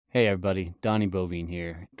Hey everybody, Donnie Bovine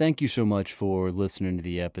here. Thank you so much for listening to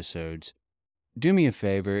the episodes. Do me a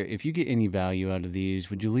favor, if you get any value out of these,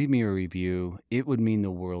 would you leave me a review? It would mean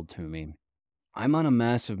the world to me. I'm on a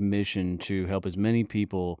massive mission to help as many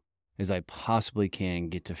people as I possibly can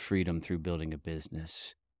get to freedom through building a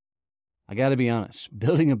business. I gotta be honest,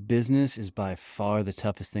 building a business is by far the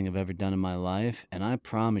toughest thing I've ever done in my life, and I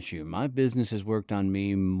promise you, my business has worked on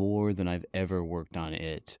me more than I've ever worked on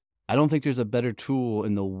it. I don't think there's a better tool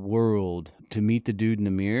in the world to meet the dude in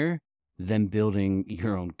the mirror than building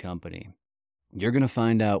your own company. You're going to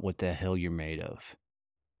find out what the hell you're made of.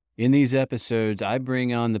 In these episodes, I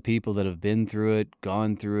bring on the people that have been through it,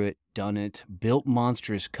 gone through it, done it, built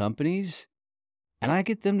monstrous companies, and I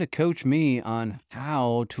get them to coach me on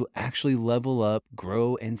how to actually level up,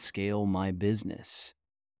 grow, and scale my business.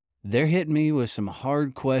 They're hitting me with some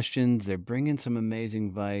hard questions. They're bringing some amazing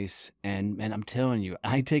advice. And I'm telling you,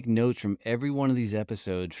 I take notes from every one of these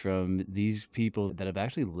episodes from these people that have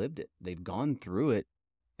actually lived it. They've gone through it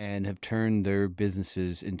and have turned their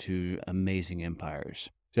businesses into amazing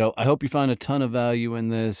empires. So I hope you find a ton of value in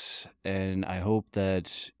this, and I hope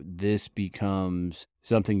that this becomes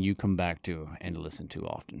something you come back to and listen to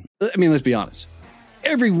often. I mean, let's be honest.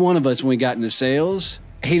 Every one of us, when we got into sales,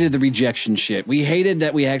 hated the rejection shit. We hated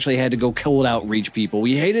that we actually had to go cold outreach people.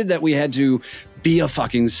 We hated that we had to be a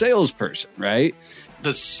fucking salesperson, right?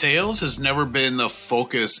 The sales has never been the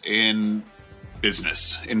focus in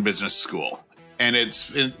business school. And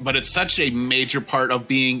but it's such a major part of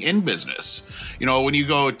being in business. You know, when you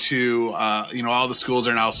go to, all the schools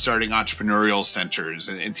are now starting entrepreneurial centers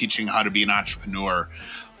and teaching how to be an entrepreneur.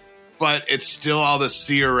 But it's still all this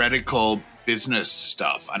theoretical business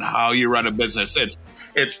stuff on how you run a business.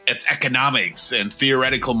 It's economics and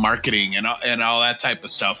theoretical marketing and all that type of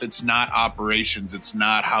stuff. It's not operations. It's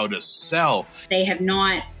not how to sell. They have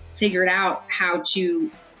not figured out how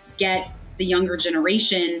to get the younger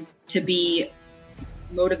generation to be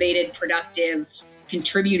motivated, productive,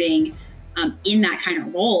 contributing in that kind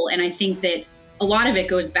of role. And I think that a lot of it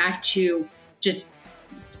goes back to just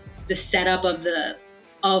the setup of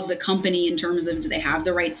the company in terms of, do they have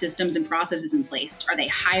the right systems and processes in place? Are they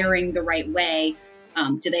hiring the right way?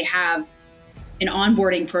 Do they have an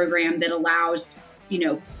onboarding program that allows,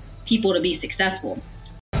 people to be successful?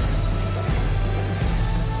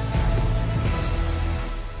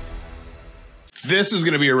 This is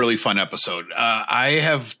going to be a really fun episode. I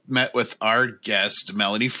have met with our guest,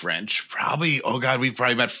 Melanie French, we've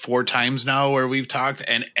probably met 4 times now where we've talked.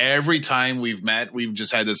 And every time we've met, we've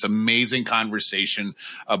just had this amazing conversation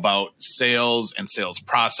about sales and sales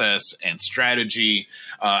process and strategy.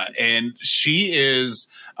 And she is,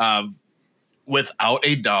 without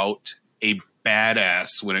a doubt, a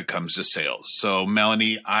badass when it comes to sales. So,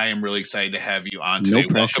 Melanie, I am really excited to have you on today. No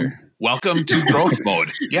pressure. Welcome to Growth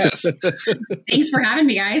Mode. Yes. Thanks for having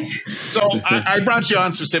me, guys. So I brought you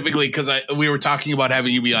on specifically because we were talking about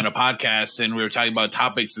having you be on a podcast, and we were talking about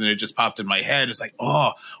topics, and it just popped in my head. It's like,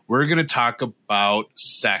 we're going to talk about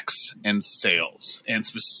sex and sales, and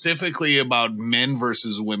specifically about men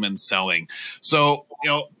versus women selling. So,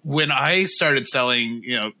 when I started selling,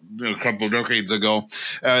 a couple of decades ago,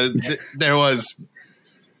 there was,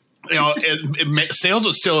 sales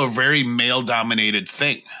was still a very male-dominated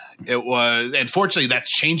thing. It was, and fortunately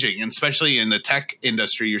that's changing, and especially in the tech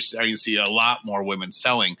industry, you're starting to see a lot more women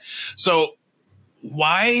selling. So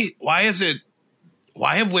why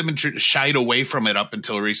have women shied away from it up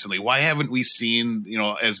until recently? Why haven't we seen,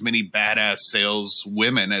 as many badass sales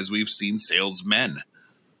women as we've seen salesmen?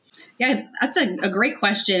 Yeah, that's a great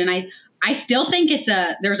question. And I still think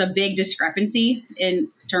there's a big discrepancy in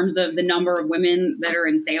terms of the number of women that are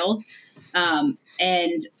in sales.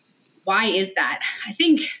 And why is that? I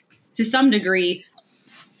think to some degree,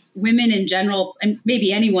 women in general, and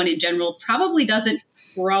maybe anyone in general, probably doesn't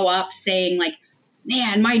grow up saying like,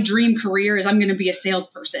 man, my dream career is I'm going to be a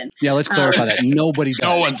salesperson. Yeah, let's clarify that. Nobody does.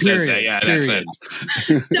 No one says that. Yeah, that's it.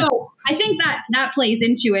 So I think that plays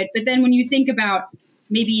into it. But then when you think about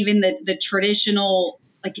maybe even the traditional,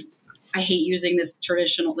 like, I hate using the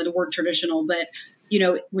word traditional, but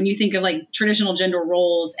when you think of like traditional gender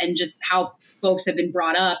roles and just how folks have been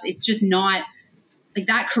brought up, it's just not like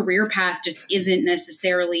that career path just isn't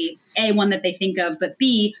necessarily one that they think of, but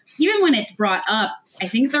B, even when it's brought up, I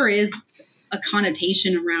think there is a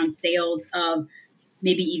connotation around sales of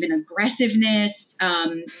maybe even aggressiveness.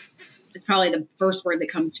 It's probably the first word that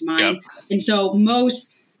comes to mind. Yep. And so a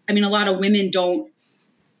lot of women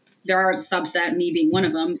there are a subset, me being one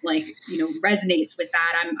of them, resonates with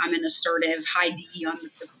that. I'm an assertive, high D on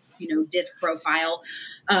the, DISC profile.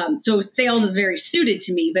 So sales is very suited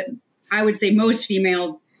to me, but I would say most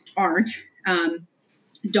females aren't.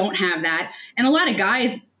 don't have that. And a lot of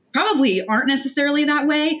guys probably aren't necessarily that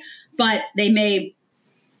way, but they may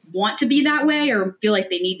want to be that way or feel like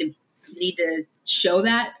they need to show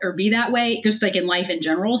that or be that way, just like in life in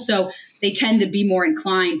general. So they tend to be more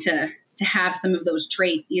inclined to have some of those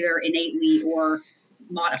traits either innately or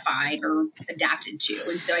modified or adapted to.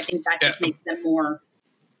 And so I think that just makes them more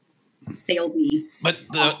salesy. But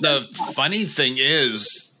the funny thing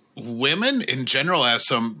is, women in general have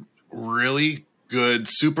some really good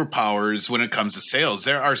superpowers when it comes to sales.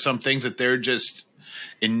 There are some things that they're just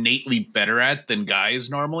innately better at than guys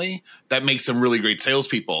normally that makes them really great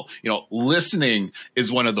salespeople. Listening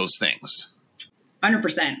is one of those things.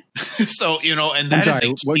 100%. So, and that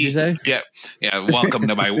sorry, is what did you say? Yeah. Welcome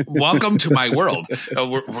to my world.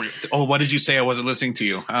 What did you say? I wasn't listening to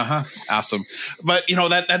you. Awesome. But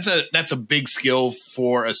that's a big skill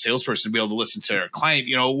for a salesperson to be able to listen to their client.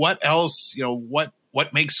 What else,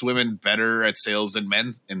 what makes women better at sales than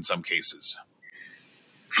men in some cases?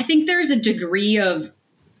 I think there's a degree of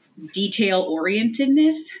detail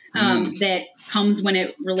orientedness that comes when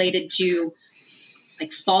it related to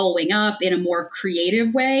like following up in a more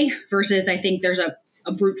creative way versus I think there's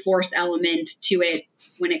a brute force element to it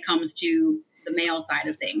when it comes to the male side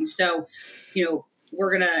of things. So,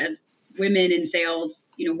 as women in sales,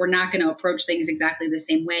 we're not going to approach things exactly the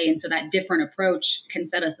same way. And so that different approach can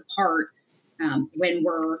set us apart when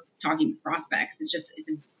we're talking to prospects. It's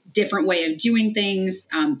a different way of doing things.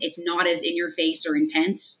 It's not as in your face or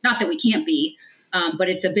intense. Not that we can't be, but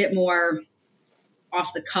it's a bit more off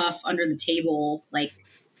the cuff, under the table, like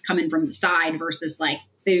coming from the side versus like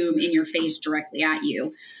boom in your face directly at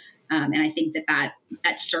you. And I think that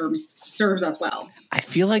serves us well. I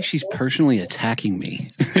feel like she's personally attacking me.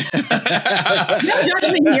 No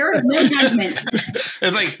judgment here. No judgment.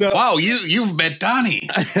 It's like, wow, you've met Donnie.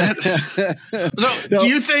 Do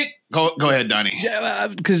you think? Go ahead, Donnie. Yeah,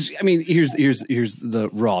 because here's the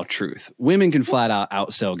raw truth. Women can flat out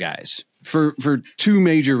outsell guys for two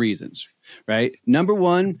major reasons, right? Number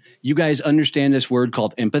one, you guys understand this word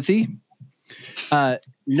called empathy.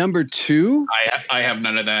 Number two, I have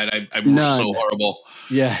none of that. I'm so horrible.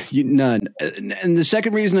 Yeah, none. And the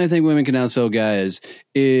second reason I think women can outsell guys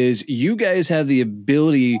is you guys have the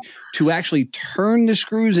ability to actually turn the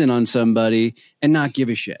screws in on somebody and not give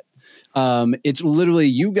a shit. It's literally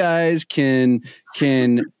you guys can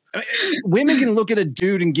women can look at a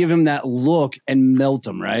dude and give him that look and melt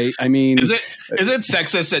him, right? I mean, is it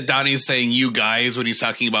sexist that Donnie's saying you guys when he's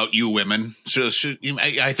talking about you women?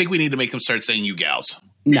 I think we need to make him start saying you gals.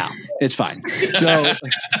 No, it's fine. So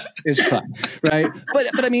it's fine, right?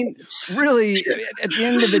 But I mean, really, at the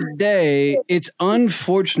end of the day, it's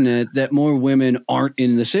unfortunate that more women aren't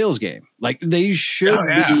in the sales game. Like they should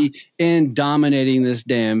be in dominating this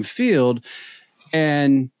damn field.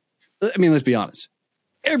 And I mean, let's be honest.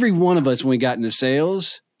 Every one of us, when we got into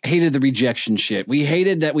sales, hated the rejection shit. We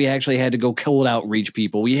hated that we actually had to go cold outreach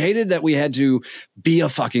people. We hated that we had to be a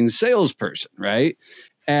fucking salesperson, right?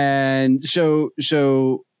 And so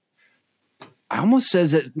I almost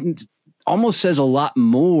says a lot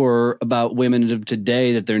more about women of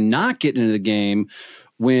today that they're not getting into the game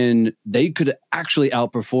when they could actually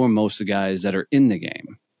outperform most of the guys that are in the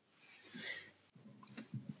game.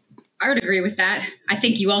 I would agree with that. I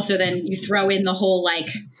think you also you throw in the whole like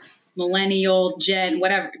millennial, Gen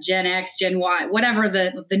X, Gen Y, whatever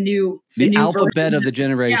the new alphabet version of the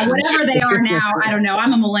generation. Yeah, whatever they are now. I don't know.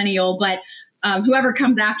 I'm a millennial, but whoever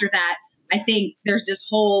comes after that, I think there's this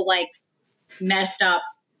whole like messed up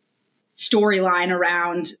storyline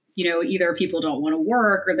around, either people don't want to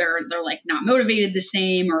work or they're like not motivated the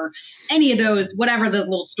same or any of those, whatever the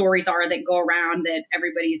little stories are that go around that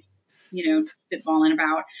everybody's, spitballing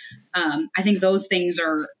about. I think those things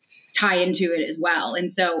tie into it as well.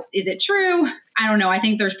 And so is it true? I don't know. I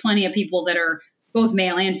think there's plenty of people that are both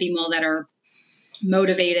male and female that are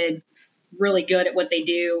motivated, really good at what they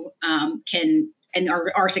do, and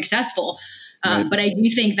are successful. Right. But I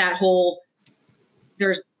do think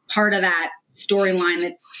there's part of that storyline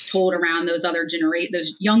that's told around those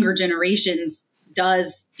younger generations does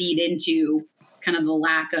feed into kind of the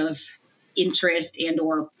lack of interest and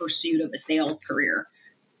or pursuit of a sales career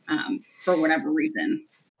for whatever reason.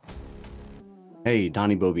 Hey,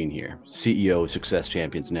 Donnie Bovine here, CEO of Success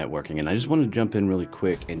Champions Networking, and I just wanted to jump in really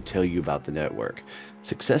quick and tell you about the network.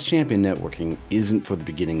 Success Champion Networking isn't for the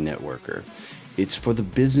beginning networker. It's for the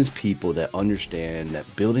business people that understand that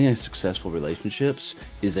building a successful relationships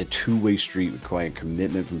is a two-way street requiring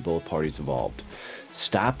commitment from both parties involved.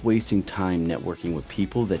 Stop wasting time networking with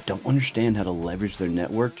people that don't understand how to leverage their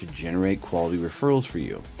network to generate quality referrals for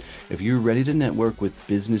you. If you're ready to network with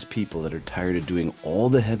business people that are tired of doing all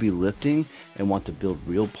the heavy lifting and want to build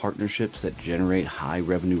real partnerships that generate high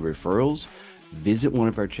revenue referrals, visit one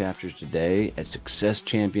of our chapters today at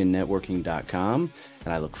successchampionnetworking.com,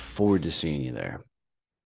 and I look forward to seeing you there.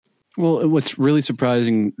 Well, what's really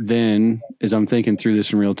surprising then, as I'm thinking through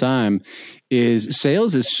this in real time, is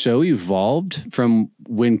sales is so evolved from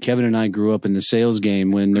when Kevin and I grew up in the sales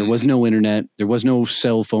game, when there was no internet, there was no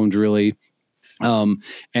cell phones really, and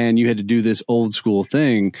you had to do this old school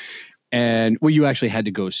thing. And well, you actually had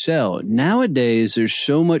to go sell. Nowadays, there's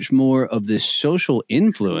so much more of this social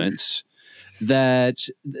influence that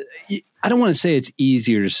I don't want to say it's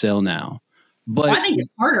easier to sell now, but I think it's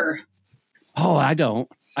harder. Oh, I don't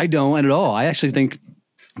at all. I actually think,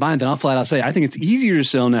 fine, then I'll flat out say, I think it's easier to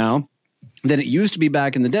sell now than it used to be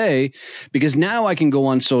back in the day, because now I can go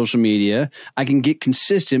on social media, I can get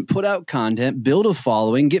consistent, put out content, build a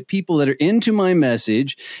following, get people that are into my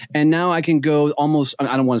message, and now I can go almost,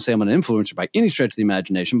 I don't want to say I'm an influencer by any stretch of the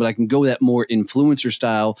imagination, but I can go that more influencer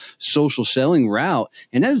style social selling route,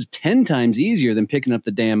 and that is 10 times easier than picking up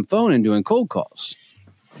the damn phone and doing cold calls.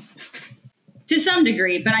 To some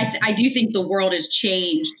degree, but I do think the world has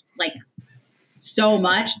changed like so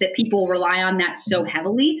much that people rely on that so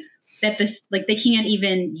heavily that this, like, they can't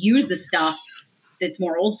even use the stuff that's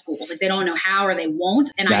more old school. Like, they don't know how or they won't.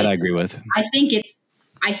 And that I agree with. I think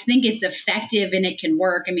it's effective and it can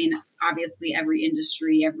work. I mean, obviously every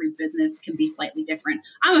industry, every business can be slightly different.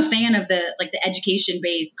 I'm a fan of the education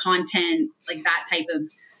based content, like that type of,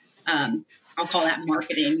 I'll call that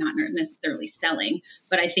marketing, not necessarily selling,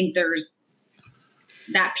 but I think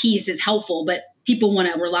that piece is helpful, but people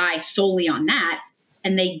want to rely solely on that,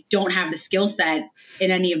 and they don't have the skill set in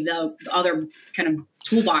any of the other kind of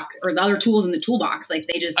toolbox or the other tools in the toolbox. Like,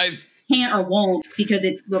 they just can't or won't, because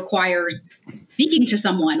it requires speaking to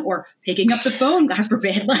someone or picking up the phone, God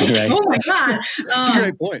forbid. Like, right. Oh my God. That's a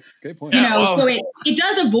great point. Great point. You know, so it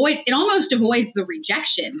almost avoids the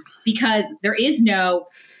rejection, because there is no,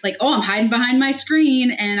 like, oh, I'm hiding behind my screen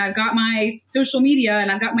and I've got my social media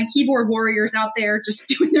and I've got my keyboard warriors out there just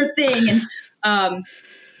doing their thing. And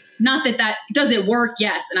not that doesn't work,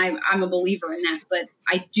 yes, and I'm a believer in that, but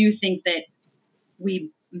I do think that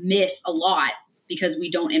we miss a lot because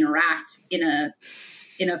we don't interact in a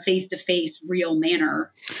face-to-face real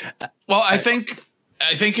manner. Well, I think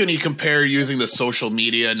when you compare using the social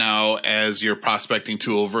media now as your prospecting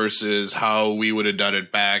tool versus how we would have done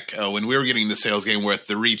it back when we were getting the sales game with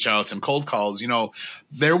the reach outs and cold calls, you know,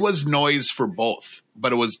 there was noise for both,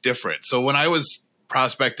 but it was different. So when I was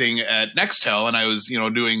prospecting at Nextel and I was, you know,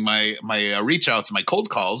 doing my reach outs and my cold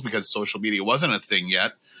calls, because social media wasn't a thing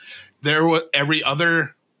yet, there was every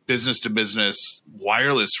other business to business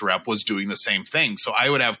wireless rep was doing the same thing. So I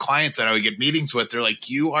would have clients that I would get meetings with. They're like,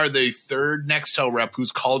 you are the third Nextel rep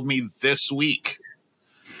who's called me this week.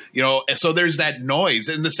 You know, and so there's that noise.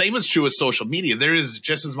 And the same is true with social media. There is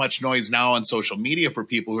just as much noise now on social media for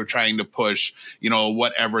people who are trying to push, you know,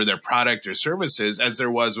 whatever their product or service is, as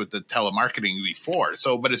there was with the telemarketing before.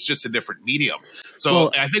 So, but it's just a different medium. So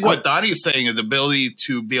well, I think what Donnie is saying is the ability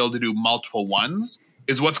to be able to do multiple ones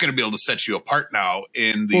is what's going to be able to set you apart now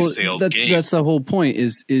in the sales game. That's the whole point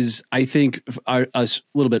is I think us a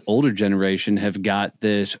little bit older generation have got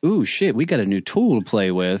this, ooh, shit, we got a new tool to play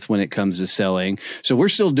with when it comes to selling. So we're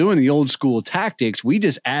still doing the old school tactics. We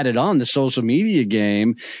just added on the social media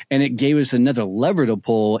game, and it gave us another lever to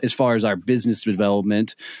pull as far as our business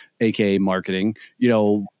development, aka marketing, you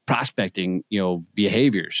know, prospecting, you know,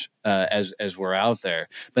 behaviors as we're out there.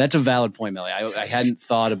 But that's a valid point, Melanie. I hadn't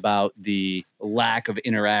thought about the lack of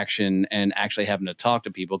interaction and actually having to talk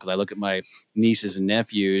to people, because I look at my nieces and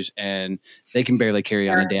nephews and they can barely carry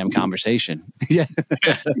on a damn conversation. Yeah.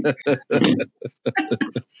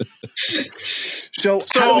 So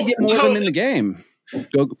how do we get more of them in the game?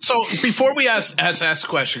 So before we ask a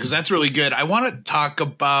question, because that's really good, I want to talk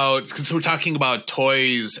about, because we're talking about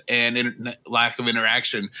toys and lack of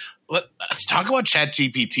interaction. Let's talk about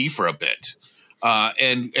ChatGPT for a bit,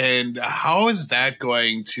 and how is that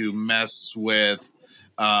going to mess with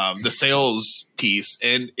the sales piece?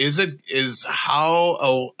 And is it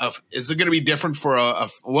going to be different for a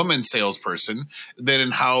woman salesperson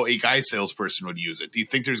than how a guy salesperson would use it? Do you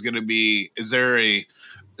think there's going to be is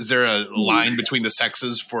there a line between the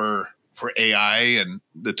sexes for AI and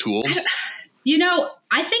the tools? You know,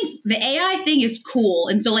 I think the AI thing is cool.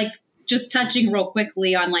 And so, like, just touching real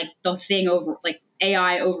quickly on, like, the thing over, like,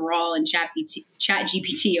 AI overall and chat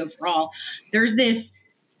GPT overall, there's this,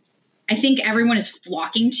 I think everyone is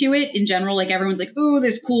flocking to it in general. Like everyone's like, oh,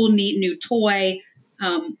 this cool, neat new toy.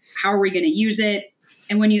 How are we going to use it?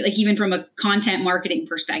 And when you, like, even from a content marketing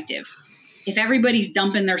perspective, if everybody's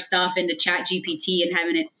dumping their stuff into chat GPT and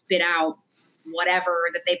having it spit out whatever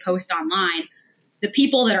that they post online, the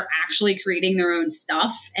people that are actually creating their own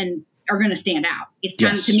stuff and are going to stand out. It's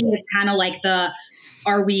kind of, to me, it's kind of like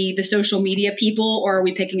are we the social media people or are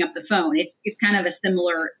we picking up the phone? It's kind of a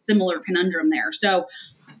similar conundrum there. So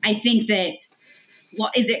I think that, well,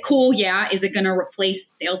 is it cool? Yeah. Is it going to replace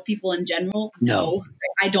salespeople in general? No,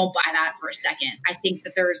 I don't buy that for a second. I think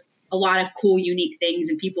that there's a lot of cool, unique things,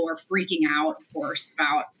 and people are freaking out, of course,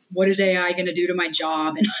 about what is AI going to do to my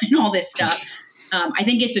job and all this stuff. I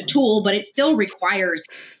think it's a tool, but it still requires,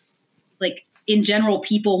 like, in general,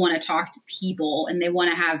 people want to talk to people and they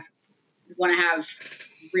want to have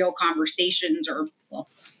real conversations, or, well,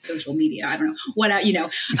 social media, I don't know what,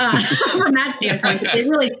 from that standpoint. But they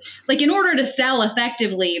really, like, in order to sell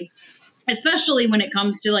effectively, especially when it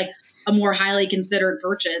comes to like a more highly considered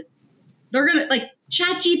purchase, they're going to, like,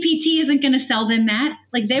 ChatGPT isn't going to sell them that.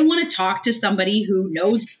 Like, they want to talk to somebody who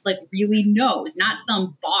knows, like, really knows, not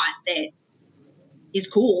some bot that is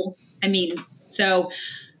cool. I mean, so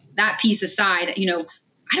that piece aside,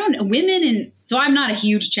 I don't know, women, and so I'm not a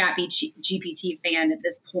huge chat GPT fan at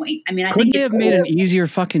this point. I mean, I think they have made an easier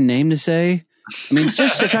fucking name to say? I mean, it's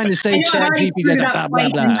just trying to say chat GPT, blah, blah,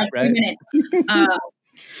 blah, like right? 2 minutes.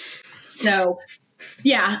 So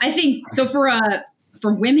yeah, I think so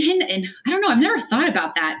for women, and I don't know, I've never thought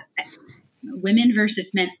about that. Women versus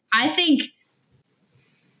men. I think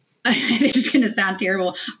this is going to sound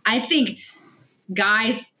terrible. I think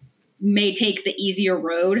guys may take the easier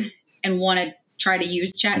road and want to try to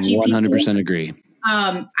use ChatGPT. 100% agree.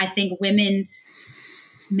 I think women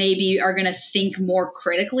maybe are going to think more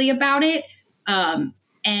critically about it,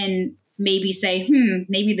 and maybe say,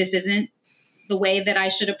 maybe this isn't the way that I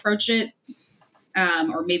should approach it,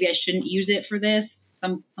 or maybe I shouldn't use it for this,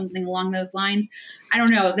 something along those lines. I don't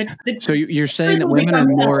know. So you're saying that women are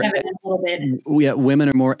more, women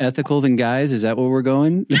are more ethical than guys? Is that where we're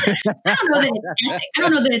going? I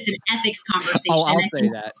don't know that it's an ethics conversation. Oh, I'll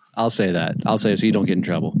say that. I'll say it so you don't get in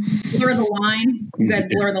trouble. Blur the line. You guys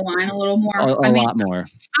blur the line a little more. A lot more.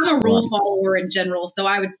 I'm a rule follower in general, so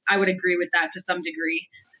I would agree with that to some degree.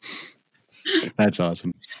 That's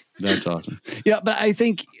awesome. Yeah, but I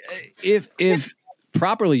think if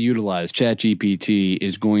properly utilized, ChatGPT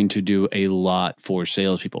is going to do a lot for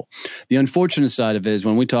salespeople. The unfortunate side of it is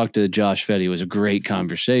when we talked to Josh Fetty, it was a great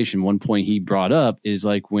conversation. One point he brought up is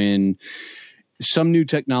like when some new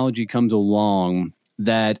technology comes along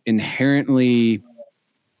that inherently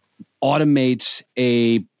automates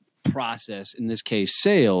a process, in this case,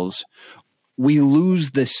 sales, we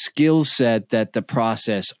lose the skill set that the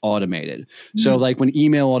process automated. So like when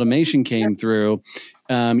email automation came through,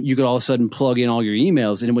 you could all of a sudden plug in all your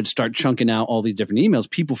emails and it would start chunking out all these different emails.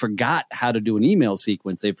 People forgot how to do an email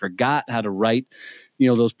sequence. They forgot how to write,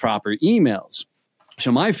 those proper emails.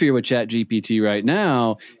 So my fear with ChatGPT right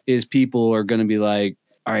now is people are going to be like,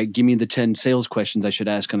 all right, give me the 10 sales questions I should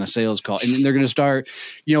ask on a sales call. And then they're going to start,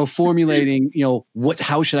 formulating,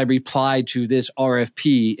 how should I reply to this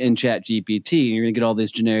RFP in ChatGPT? And you're going to get all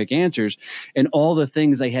these generic answers, and all the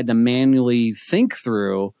things they had to manually think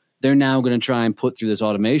through, they're now going to try and put through this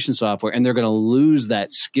automation software, and they're going to lose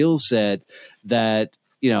that skill set that,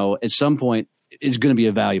 at some point is going to be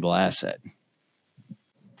a valuable asset.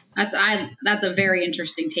 That's a very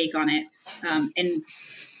interesting take on it. And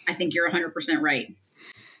I think you're 100% right.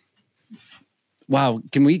 Wow.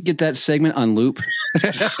 Can we get that segment on loop?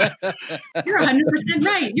 You're 100%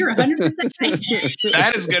 right. You're 100% right.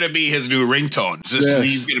 That is going to be his new ringtone.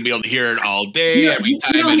 He's going to be able to hear it all day, every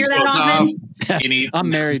time you don't hear that often. I'm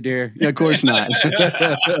married, dear. Of course not.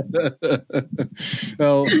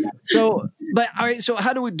 But all right. So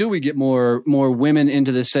how do we get more women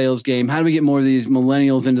into the sales game? How do we get more of these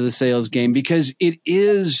millennials into the sales game? Because it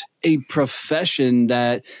is a profession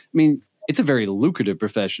that, it's a very lucrative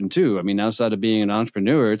profession too. Outside of being an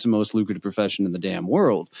entrepreneur, it's the most lucrative profession in the damn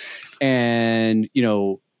world. And,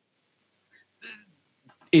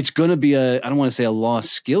 it's going to be I don't want to say a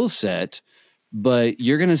lost skill set, but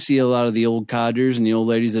you're going to see a lot of the old codgers and the old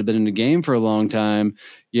ladies that have been in the game for a long time,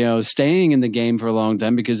 staying in the game for a long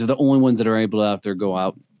time because they're the only ones that are able to out there go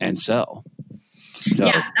out and sell. So.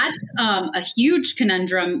 Yeah, that's a huge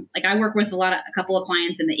conundrum. Like, I work with a couple of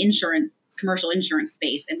clients in the commercial insurance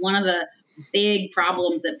space. And one of the big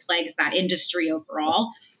problems that plagues that industry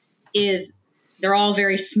overall is they're all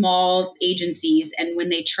very small agencies. And when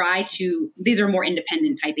they try to, these are more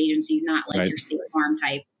independent type agencies, not like your State Farm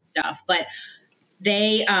type stuff, but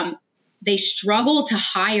they struggle to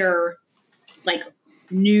hire like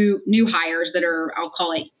new hires that are, I'll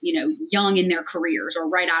call it, young in their careers or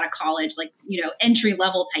right out of college, like, entry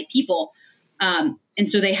level type people. And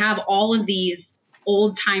so they have all of these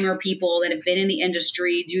old timer people that have been in the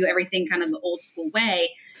industry, do everything kind of the old school way.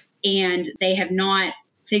 And they have not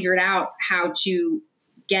figured out how to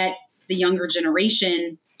get the younger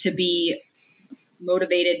generation to be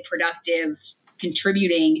motivated, productive,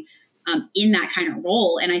 contributing in that kind of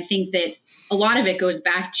role. And I think that a lot of it goes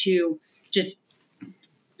back to just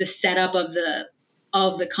the setup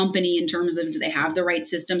of the company in terms of, do they have the right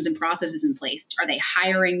systems and processes in place? Are they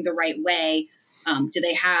hiring the right way? Do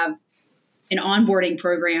they have an onboarding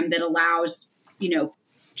program that allows,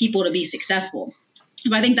 people to be successful?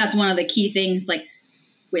 So I think that's one of the key things, like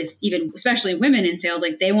with even, especially women in sales,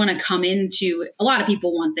 like they want to come into, a lot of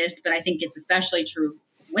people want this, but I think it's especially true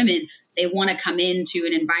for women. They want to come into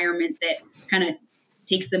an environment that kind of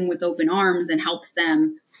takes them with open arms and helps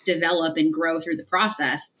them develop and grow through the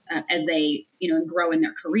process as they, grow in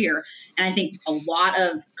their career. And I think a lot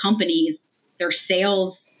of companies, their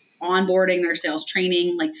sales onboarding, their sales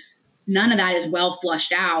training, like none of that is well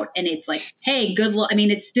flushed out. And it's like, hey, good luck. I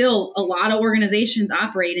mean, it's still a lot of organizations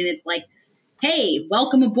operate, and it's like, hey,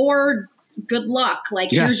 welcome aboard. Good luck. Like,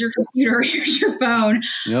 here's your computer, here's your phone.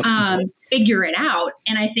 Yep. Figure it out.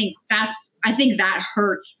 And I think that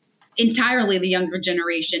hurts entirely the younger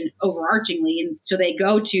generation overarchingly. And so they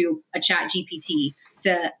go to a chat GPT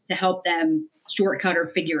to help them shortcut or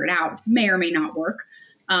figure it out. May or may not work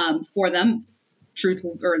for them.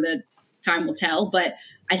 The time will tell. But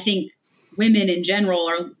I think women in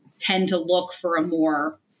general tend to look for a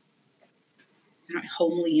more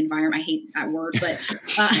homely environment. I hate that word, but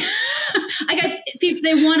I guess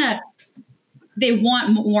they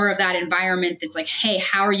want more of that environment that's like, hey,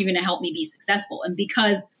 how are you going to help me be successful? And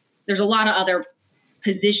because there's a lot of other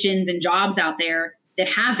positions and jobs out there that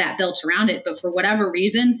have that built around it, but for whatever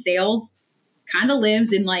reason, sales kind of lives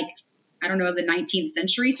in the 19th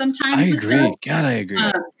century sometimes. I agree. God, I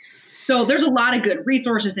agree. So there's a lot of good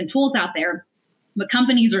resources and tools out there, but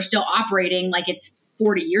companies are still operating like it's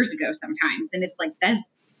 40 years ago sometimes. And it's like, that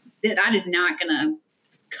is not going to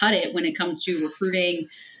cut it when it comes to recruiting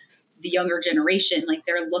the younger generation. Like,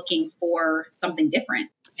 they're looking for something different.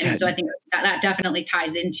 And so I think that definitely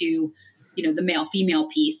ties into, the male-female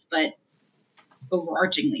piece, but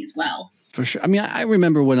overarchingly as well. For sure. I mean, I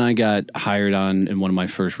remember when I got hired on in one of my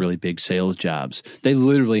first really big sales jobs, they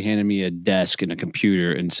literally handed me a desk and a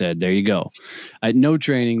computer and said, there you go. I had no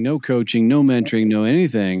training, no coaching, no mentoring, no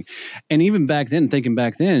anything. And even thinking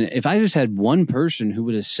back then, if I just had one person who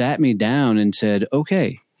would have sat me down and said,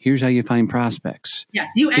 okay, here's how you find prospects. Yeah,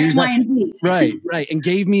 do X, Y, and Z. Right. And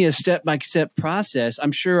gave me a step-by-step process.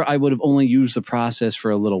 I'm sure I would have only used the process for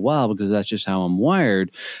a little while because that's just how I'm wired.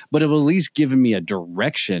 But it would at least given me a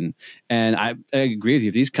direction. And I agree with you.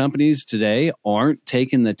 If these companies today aren't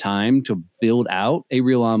taking the time to build out a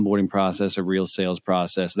real onboarding process, a real sales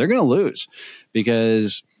process, they're going to lose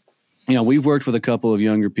because, we've worked with a couple of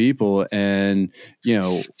younger people and,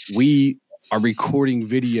 we are recording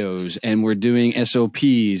videos and we're doing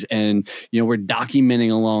SOPs and, we're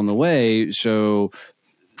documenting along the way. So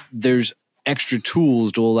there's extra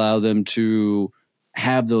tools to allow them to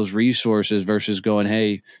have those resources versus going,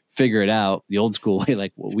 hey, figure it out the old school way,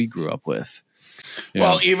 like what we grew up with.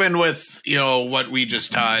 Well, even with, what we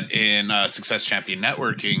just taught in Success Champion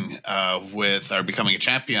Networking with our Becoming a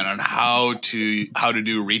Champion on how to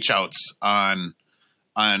do reach outs on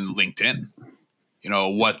LinkedIn.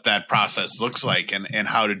 What that process looks like and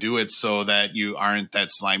how to do it so that you aren't that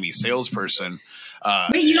slimy salesperson.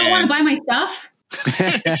 Wait, you don't want to buy my stuff?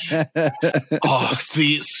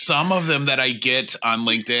 Some of them that I get on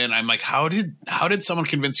LinkedIn, I'm like, how did someone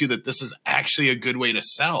convince you that this is actually a good way to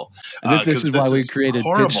sell? This is why we created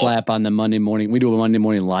Pitch Slap on the Monday morning. We do a Monday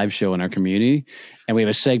morning live show in our community, and we have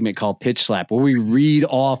a segment called Pitch Slap where we read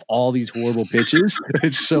off all these horrible pitches.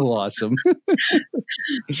 It's so awesome.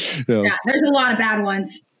 Yeah, there's a lot of bad ones.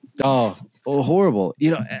 Oh, horrible.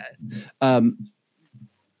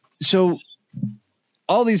 So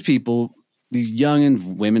all these people, these young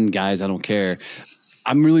and women, guys, I don't care.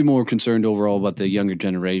 I'm really more concerned overall about the younger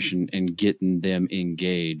generation and getting them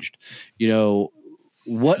engaged.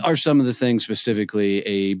 What are some of the things specifically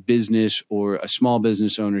a business or a small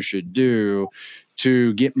business owner should do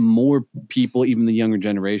to get more people, even the younger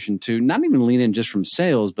generation, to not even lean in just from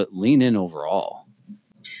sales, but lean in overall?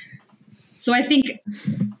 So I think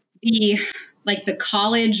the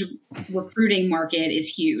college recruiting market is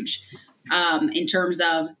huge. in terms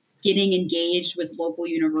of getting engaged with local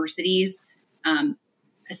universities,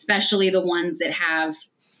 especially the ones that have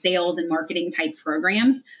sales and marketing type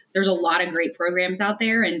programs. There's a lot of great programs out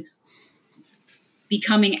there, and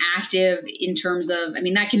becoming active in terms of,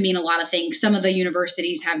 that can mean a lot of things. Some of the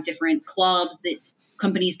universities have different clubs that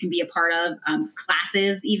companies can be a part of,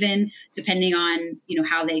 classes even, depending on,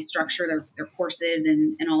 how they structure their courses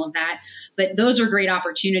and all of that. But those are great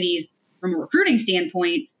opportunities from a recruiting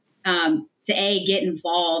standpoint, to get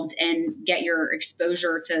involved and get your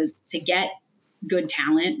exposure to get good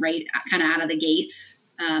talent, right, kind of out of the gate,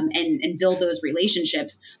 and build those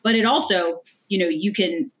relationships. But it also, you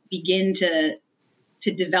can begin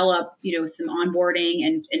to develop, some onboarding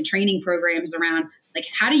and training programs around, like,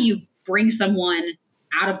 how do you bring someone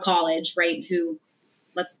out of college, right, who,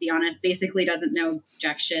 let's be honest, basically doesn't know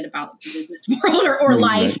jack shit about the business world or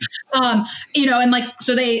life, and like,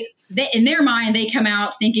 so they in their mind, they come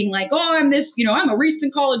out thinking like, oh, I'm a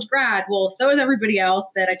recent college grad. Well, so is everybody else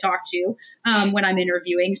that I talk to when I'm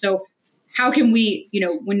interviewing. So how can we,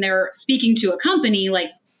 when they're speaking to a company, like,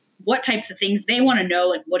 what types of things they want to know,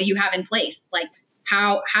 like, what do you have in place? Like,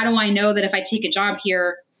 how do I know that if I take a job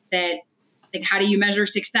here that, like, how do you measure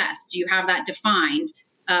success? Do you have that defined?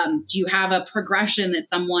 Do you have a progression that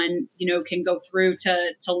someone, can go through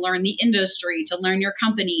to learn the industry, to learn your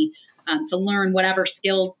company, to learn whatever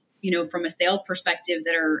skills, from a sales perspective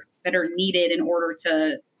that are needed in order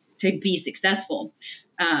to be successful?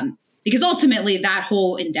 Because ultimately that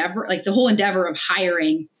whole endeavor, like the whole endeavor of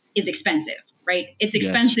hiring, is expensive, right? It's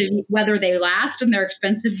expensive whether they last, and they're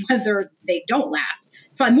expensive whether they don't last.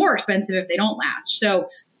 It's probably more expensive if they don't last. So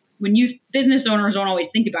when business owners don't always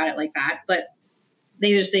think about it like that, but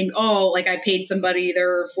they just think, oh, like, I paid somebody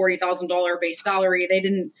their $40,000 base salary. They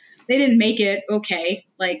didn't make it. Okay.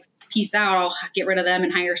 Like, peace out. I'll get rid of them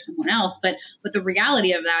and hire someone else. But the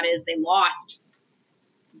reality of that is they lost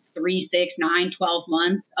 3, 6, 9, 12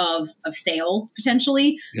 months of sales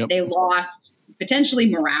potentially. Yep. They lost potentially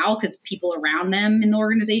morale because people around them in the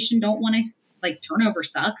organization don't want to, like, turnover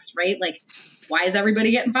sucks, right? Like, why is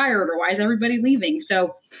everybody getting fired, or why is everybody leaving?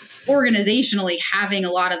 So organizationally, having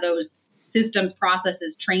a lot of those systems,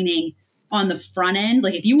 processes, training on the front end,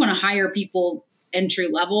 like, if you want to hire people entry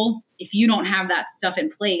level, if you don't have that stuff in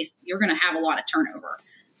place, you're going to have a lot of turnover.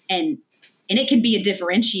 And it can be a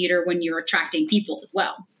differentiator when you're attracting people as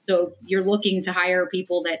well. So you're looking to hire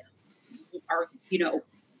people that are,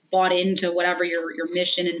 bought into whatever your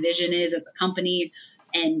mission and vision is as a company,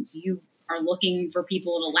 and you are looking for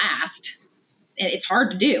people to last. It's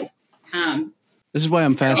hard to do. This is why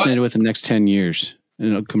I'm fascinated with the next 10 years.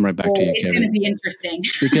 And I'll come right back to you, Kevin. It's going to be interesting.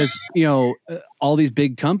 Because, all these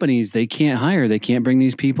big companies, they can't hire. They can't bring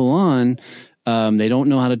these people on. They don't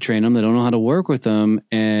know how to train them. They don't know how to work with them.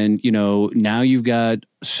 And, now you've got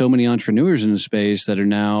so many entrepreneurs in the space that are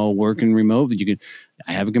now working remote that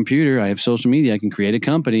I have a computer, I have social media, I can create a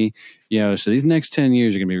company, so these next 10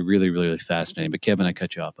 years are going to be really, really, really fascinating. But Kevin, I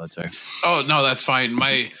cut you off. I'm sorry. Oh, no, that's fine.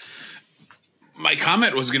 My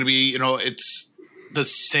comment was going to be, the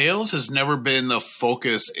sales has never been the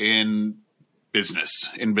focus in business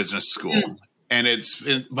school. Mm. And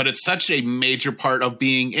but it's such a major part of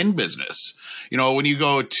being in business. When you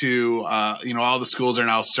go to, all the schools are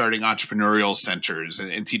now starting entrepreneurial centers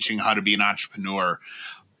and teaching how to be an entrepreneur,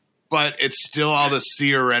 but it's still all the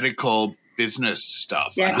theoretical business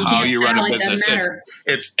stuff on how you run a business.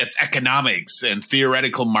 It's economics and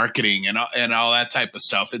theoretical marketing and all that type of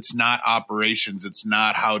stuff. It's not operations. It's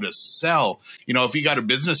not how to sell. If you got a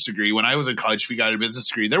business degree, when I was in college, if you got a business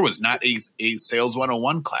degree, there was not a sales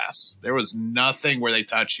 101 class. There was nothing where they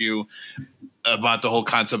taught you about the whole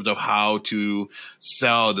concept of how to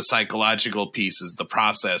sell, the psychological pieces, the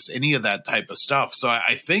process, any of that type of stuff. So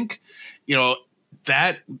I think,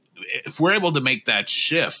 that if we're able to make that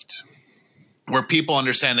shift where people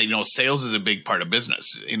understand that, sales is a big part of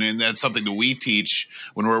business. And that's something that we teach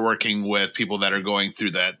when we're working with people that are going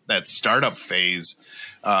through that startup phase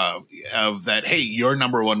of that, hey, your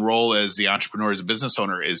number one role as the entrepreneur, as a business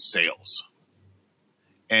owner, is sales.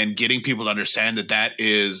 And getting people to understand that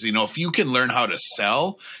is, if you can learn how to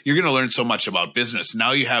sell, you're going to learn so much about business.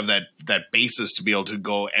 Now you have that basis to be able to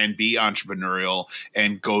go and be entrepreneurial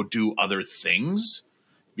and go do other things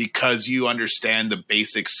because you understand the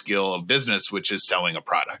basic skill of business, which is selling a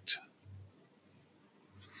product.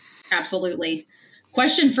 Absolutely.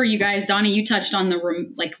 Question for you guys. Donnie, you touched on the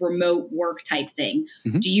remote work type thing.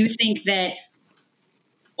 Mm-hmm. Do you think that,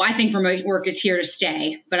 I think remote work is here to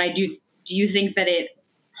stay, but do you think that it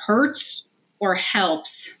hurts or helps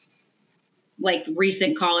like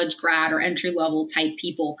recent college grad or entry level type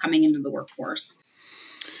people coming into the workforce?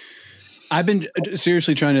 I've been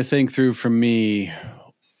seriously trying to think through for me,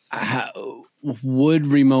 how would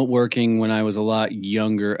remote working when I was a lot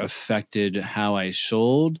younger affected how I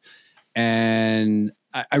sold? And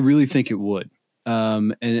I really think it would.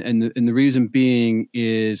 And the reason being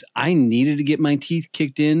is I needed to get my teeth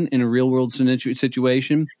kicked in a real world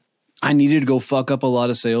situation. I needed to go fuck up a lot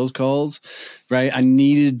of sales calls, right? I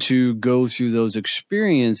needed to go through those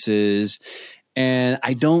experiences. And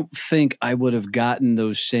I don't think I would have gotten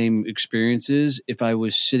those same experiences if I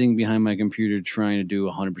was sitting behind my computer trying to do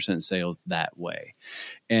 100% sales that way.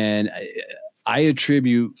 And I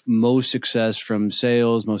attribute most success from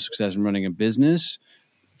sales, most success from running a business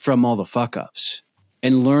from all the fuck ups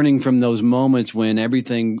and learning from those moments when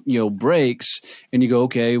everything, breaks and you go,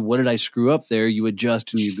 okay, what did I screw up there? You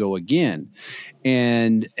adjust and you go again.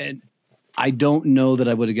 And I don't know that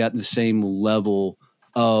I would have gotten the same level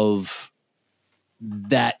of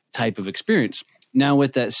that type of experience. Now,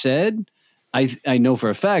 with that said, I know for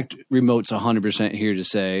a fact remote's 100% here to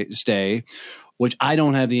stay. Which I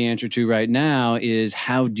don't have the answer to right now is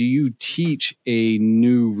how do you teach a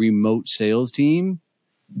new remote sales team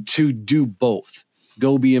to do both?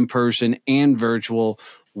 Go be in person and virtual.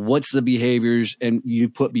 What's the behaviors and you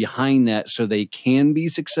put behind that so they can be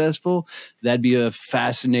successful? That'd be a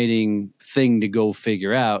fascinating thing to go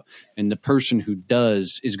figure out. And the person who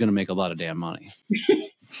does is going to make a lot of damn money.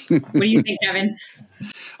 What do you think, Kevin?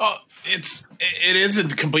 Oh, it is a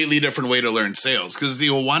completely different way to learn sales because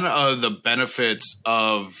one of the benefits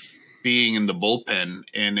of being in the bullpen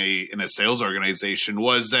in a sales organization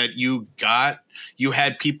was that you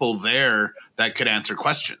had people there that could answer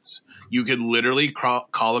questions. You could literally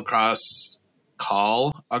call across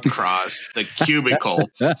the cubicle.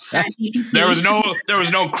 There was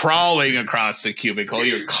no crawling across the cubicle.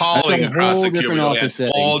 You're calling across the cubicle. It's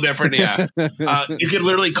all different. Yeah. You could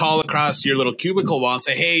literally call across your little cubicle wall and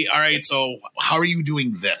say, hey, all right, so how are you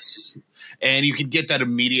doing this? And you can get that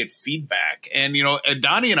immediate feedback. And, and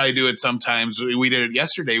Donnie and I do it sometimes. We did it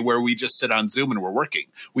yesterday where we just sit on Zoom and we're working.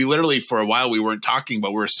 We literally, for a while, we weren't talking,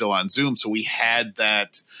 but we were still on Zoom. So we had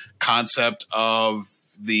that concept of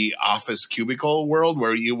the office cubicle world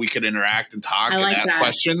where we could interact and talk and ask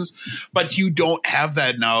questions. But you don't have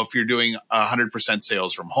that now if you're doing 100%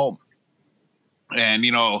 sales from home. And,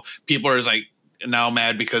 people are like now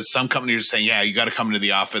mad because some companies are saying, yeah, you got to come into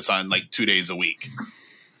the office on like 2 days a week.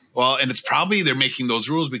 Well, and it's probably they're making those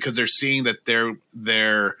rules because they're seeing that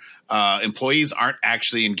their employees aren't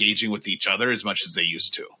actually engaging with each other as much as they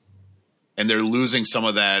used to. And they're losing some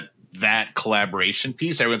of that collaboration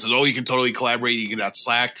piece. Everyone says, oh, you can totally collaborate. You can out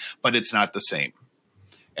Slack, but it's not the same.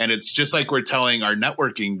 And it's just like we're telling our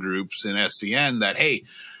networking groups in SCN that, hey,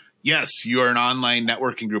 yes, you are an online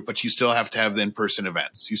networking group, but you still have to have the in-person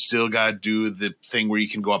events. You still got to do the thing where you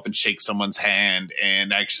can go up and shake someone's hand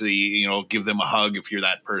and actually, give them a hug if you're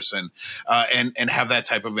that person, and have that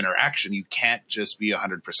type of interaction. You can't just be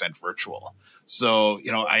 100% virtual. So,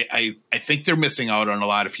 I think they're missing out on a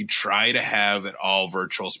lot if you try to have it all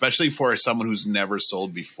virtual, especially for someone who's never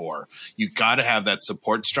sold before. You got to have that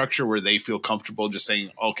support structure where they feel comfortable just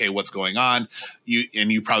saying, okay, what's going on?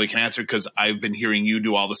 You probably can answer because I've been hearing you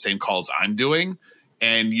do all the same calls I'm doing.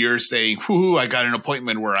 And you're saying, whoo, I got an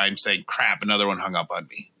appointment where I'm saying, crap, another one hung up on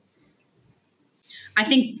me. I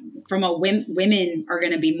think women are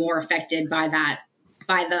going to be more affected by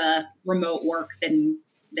the remote work than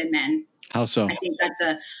men. How so? I think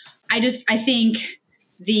I think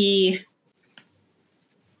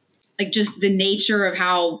just the nature of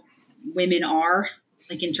how women are,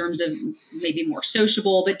 like in terms of maybe more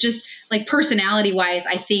sociable, but just like personality wise,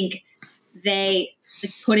 I think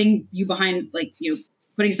putting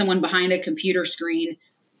someone behind a computer screen.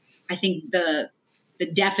 I think the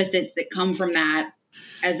deficits that come from that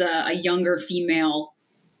as a younger female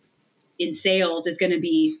in sales is going to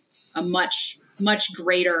be a much, much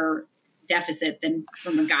greater deficit than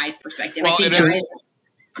from a guy's perspective. Well,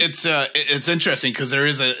 it's interesting because there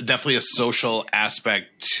is definitely a social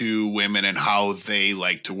aspect to women and how they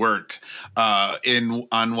like to work. On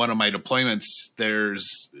one of my deployments,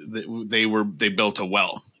 they built a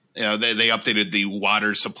well. They updated the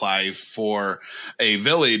water supply for a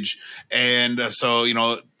village, and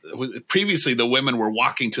so previously the women were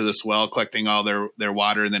walking to this well, collecting all their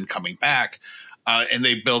water, and then coming back. And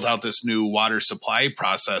they built out this new water supply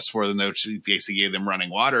process for them, which basically gave them running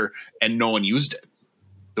water, and no one used it.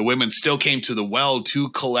 The women still came to the well to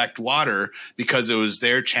collect water because it was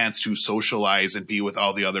their chance to socialize and be with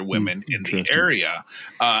all the other women in the area.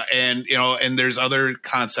 And there's other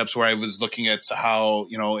concepts where I was looking at how,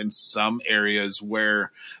 in some areas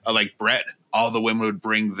where like bread, all the women would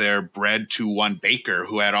bring their bread to one baker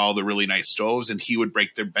who had all the really nice stoves, and he would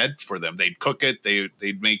break their bread for them. They'd cook it,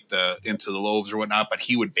 they'd make into the loaves or whatnot, but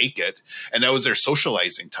he would bake it, and that was their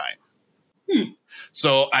socializing time.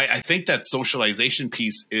 So I think that socialization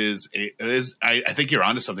piece is I think you're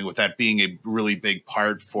onto something with that being a really big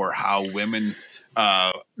part for how women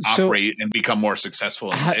operate and become more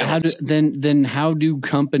successful in sales. Then how do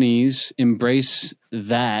companies embrace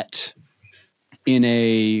that in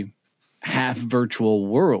a half virtual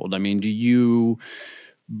world? I mean, do you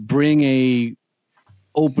bring a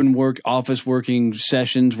open work office working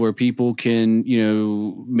sessions where people can,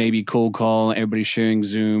 maybe cold call, everybody's sharing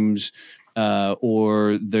Zooms,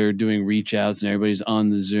 or they're doing reach outs and everybody's on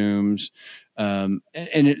the Zooms?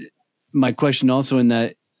 My question also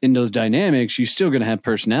in those dynamics, you're still going to have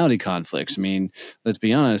personality conflicts. I mean, let's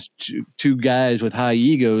be honest, two guys with high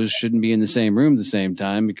egos shouldn't be in the same room at the same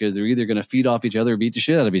time, because they're either going to feed off each other or beat the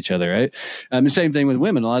shit out of each other, right? The same thing with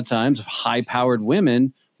women. A lot of times, high-powered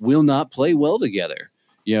women will not play well together,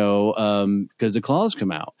 because the claws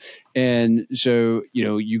come out. And so,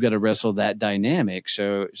 you got to wrestle that dynamic.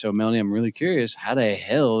 So Melanie, I'm really curious, how the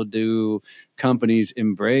hell do companies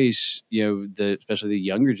embrace, especially the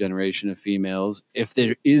younger generation of females, if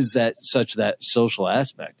there is that social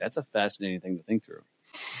aspect? That's a fascinating thing to think through.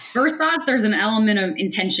 First off, there's an element of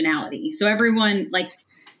intentionality. So everyone, like,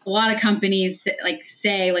 a lot of companies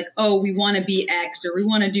say, oh, we want to be X or we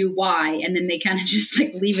want to do Y. And then they kind of just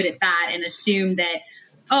leave it at that and assume that,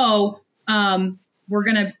 it'll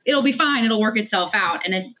be fine. It'll work itself out.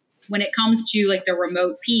 And when it comes to the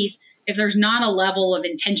remote piece, if there's not a level of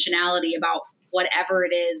intentionality about whatever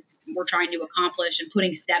it is we're trying to accomplish and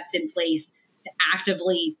putting steps in place to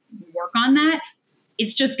actively work on that,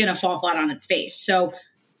 it's just going to fall flat on its face. So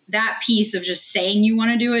that piece of just saying you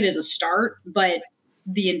want to do it is a start, but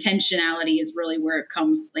the intentionality is really where it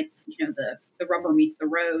comes, the rubber meets the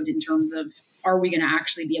road in terms of, are we going to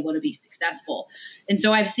actually be able to be successful? And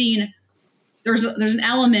so I've seen there's an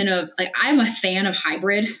element of, I'm a fan of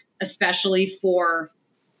hybrid, especially for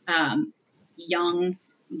young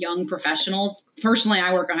professionals. Personally,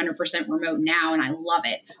 I work 100% remote now, and I love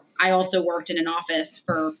it. I also worked in an office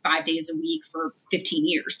for 5 days a week for 15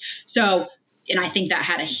 years. So, and I think that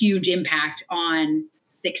had a huge impact on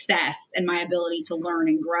success and my ability to learn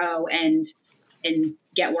and grow and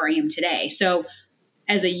get where I am today. So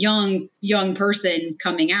as a young person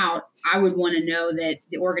coming out, I would want to know that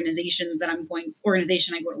the organization I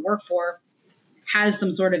go to work for has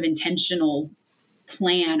some sort of intentional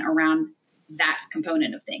plan around that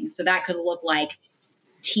component of things. So that could look like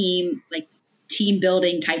team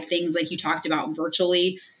building type things, like you talked about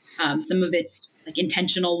virtually. Some of it's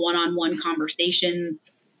intentional one-on-one conversations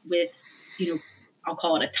with, I'll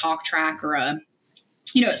call it a talk track or a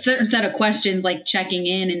certain set of questions, like checking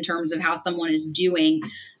in terms of how someone is doing,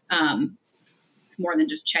 more than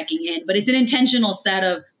just checking in. But it's an intentional set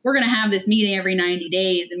of, we're going to have this meeting every 90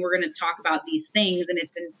 days and we're going to talk about these things. And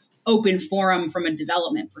it's an open forum from a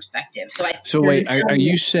development perspective. So wait, are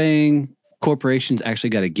you saying corporations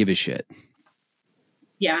actually got to give a shit?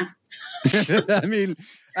 Yeah. I mean,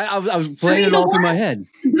 I was playing it all through my head.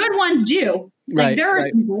 Good ones do. There are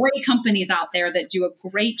right. great companies out there that do a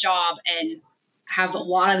great job and have a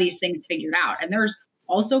lot of these things figured out. And there's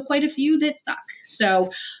also quite a few that suck.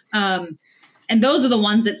 So, and those are the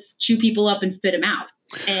ones that chew people up and spit them out.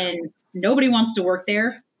 And nobody wants to work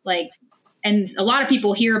there. And a lot of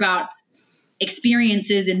people hear about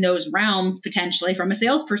experiences in those realms potentially from a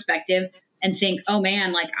sales perspective and think, oh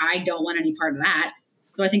man, I don't want any part of that.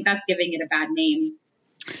 So I think that's giving it a bad name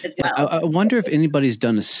as well. I wonder if anybody's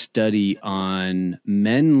done a study on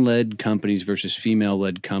men-led companies versus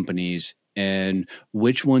female-led companies and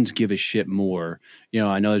which ones give a shit more.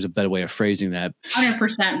 I know there's a better way of phrasing that.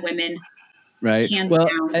 100% women. Right. Well,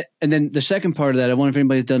 and then the second part of that, I wonder if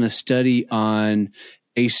anybody's done a study on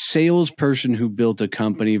a salesperson who built a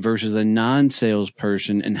company versus a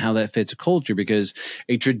non-salesperson and how that fits a culture, because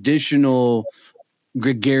a traditional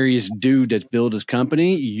gregarious dude that's built his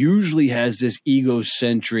company usually has this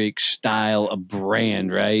egocentric style of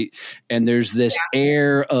brand, right? And there's this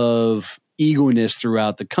air of egoness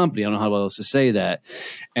throughout the company. I don't know how else to say that.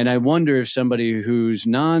 And I wonder if somebody who's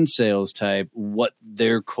non-sales type, what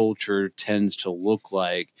their culture tends to look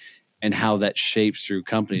like and how that shapes through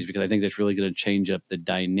companies, because I think that's really going to change up the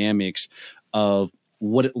dynamics of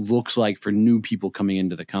what it looks like for new people coming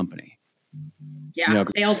into the company. Yeah,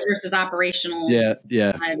 sales versus operational. Yeah.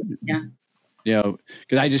 Yeah. You know,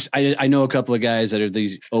 because I know a couple of guys that are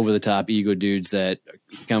these over the top ego dudes that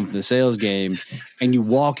come from the sales game, and you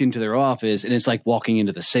walk into their office and it's like walking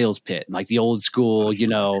into the sales pit, like the old school, you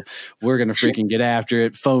know, we're gonna freaking get after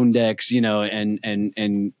it, phone decks, you know, and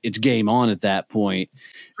it's game on at that point.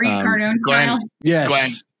 Grant Cardone style.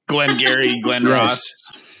 Yes, Glenn Gary, Glenn yes, Ross.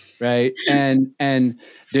 right, and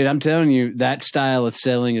dude, I'm telling you, that style of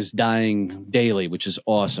selling is dying daily, which is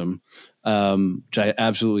awesome, which I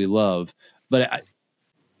absolutely love. But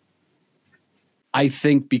I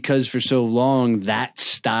think because for so long that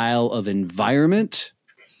style of environment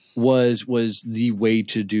was the way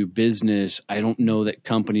to do business. I don't know that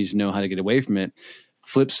companies know how to get away from it.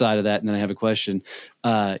 Flip side of that, and then I have a question.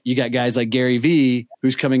 You got guys like Gary Vee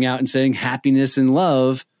who's coming out and saying happiness and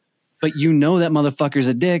love, but you know that motherfucker's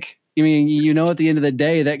a dick. I mean, you know, at the end of the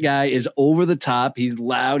day, that guy is over the top. He's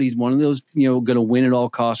loud. He's one of those, you know, going to win at all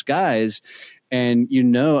cost guys. And, you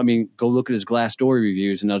know, I mean, go look at his Glassdoor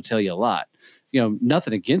reviews and they'll tell you a lot. You know,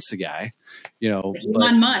 nothing against the guy, you know.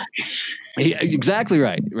 Elon Musk. Exactly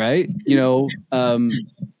right. Right. You know,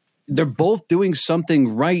 they're both doing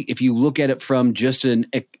something right if you look at it from just an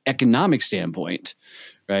economic standpoint,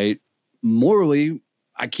 right? Morally,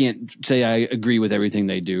 I can't say I agree with everything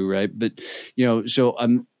they do, right? But you know, so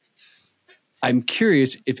I'm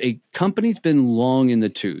curious if a company's been long in the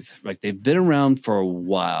tooth, like they've been around for a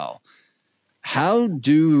while, how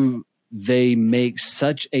do they make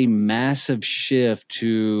such a massive shift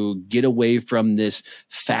to get away from this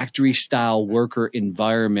factory style worker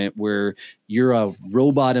environment where you're a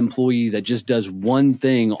robot employee that just does one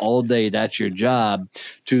thing all day, that's your job,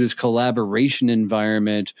 to this collaboration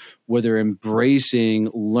environment where they're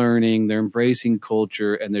embracing learning, they're embracing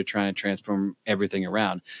culture, and they're trying to transform everything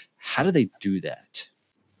around? How do they do that?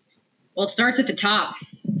 Well, it starts at the top.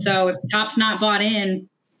 So if the top's not bought in,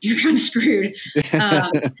 you're kind of screwed. I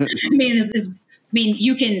mean,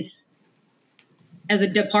 you can, as a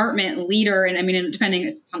department leader, and I mean,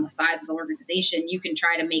 depending on the size of the organization, you can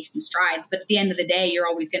try to make some strides. But at the end of the day, you're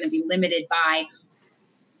always going to be limited by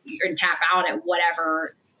and tap out at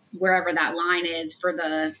wherever that line is for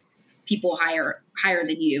the people higher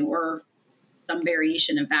than you, or some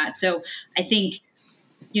variation of that. So I think,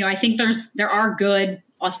 you know, I think there are good,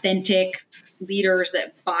 authentic leaders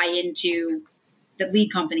that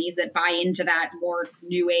lead companies that buy into that more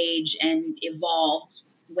new age and evolved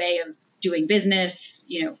way of doing business,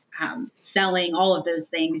 you know, selling, all of those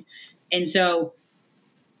things. And so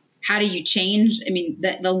how do you change? I mean,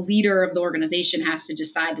 the leader of the organization has to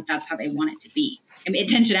decide that that's how they want it to be. I mean,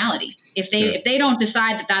 intentionality. If they don't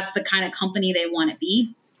decide that that's the kind of company they want to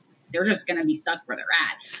be, they're just going to be stuck where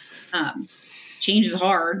they're at. Change is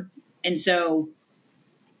hard. And so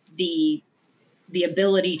the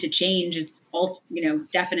ability to change is also, you know,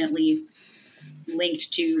 definitely linked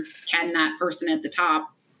to, can that person at the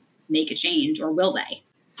top make a change, or will they?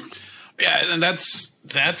 Yeah, and that's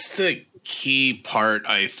the key part,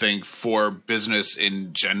 I think, for business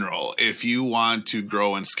in general. If you want to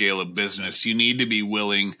grow and scale a business, you need to be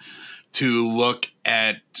willing to look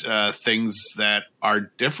at things that are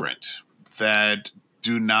different, that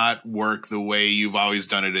do not work the way you've always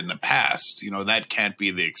done it in the past. You know, that can't be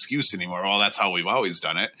the excuse anymore. Well, that's how we've always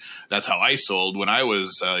done it. That's how I sold when I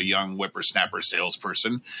was a young whippersnapper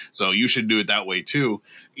salesperson. So you should do it that way too.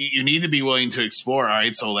 You need to be willing to explore. All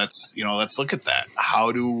right, so let's look at that.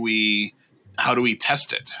 How do we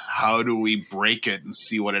test it? How do we break it and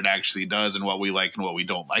see what it actually does and what we like and what we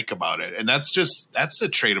don't like about it? And that's the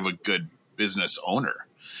trait of a good business owner,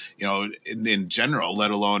 you know, in general, let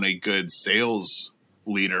alone a good sales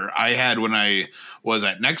leader. I had, when I was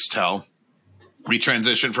at Nextel, we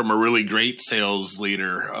transitioned from a really great sales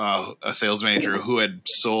leader, a sales manager who had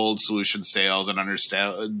sold solution sales and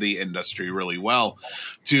understood the industry really well,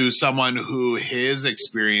 to someone who his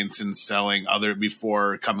experience in selling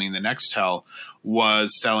before coming to Nextel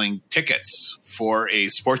was selling tickets for a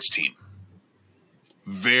sports team.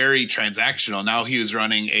 Very transactional. Now he was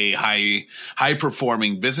running a high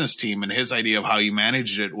performing business team, and his idea of how you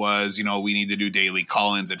managed it was, you know, we need to do daily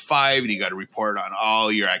call-ins at 5 and you got to report on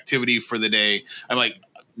all your activity for the day. I'm like,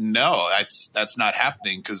 no, that's not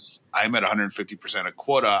happening, because I'm at 150% of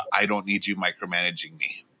quota. I don't need you micromanaging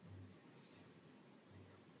me.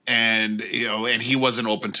 And, you know, and he wasn't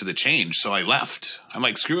open to the change. So I left. I'm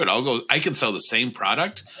like, screw it. I can sell the same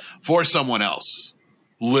product for someone else.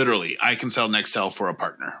 Literally, I can sell Nextel for a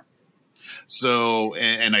partner. So,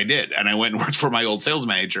 and I did. And I went and worked for my old sales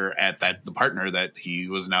manager at the partner that he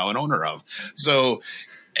was now an owner of. So,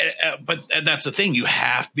 but that's the thing. You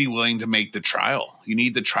have to be willing to make the trial. You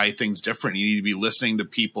need to try things different. You need to be listening to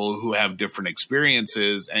people who have different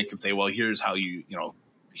experiences and can say, well, here's how you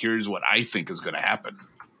here's what I think is going to happen.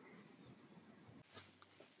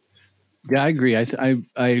 Yeah, I agree.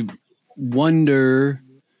 I wonder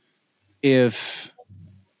if,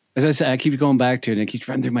 as I said, I keep going back to it and it keeps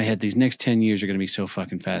running through my head. These next 10 years are going to be so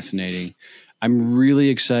fucking fascinating. I'm really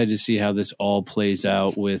excited to see how this all plays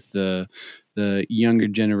out with the younger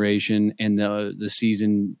generation and the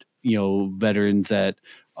seasoned, veterans that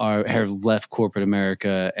have left corporate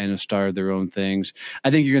America and have started their own things.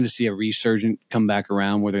 I think you're going to see a resurgent come back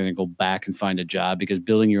around where they're going to go back and find a job, because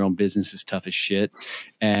building your own business is tough as shit.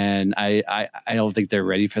 And I don't think they're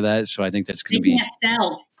ready for that. So I think that's going to be. They can't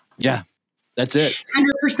sell. Yeah, that's it.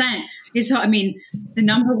 100%. The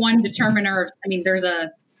number one determiner, there's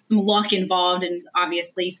some luck involved and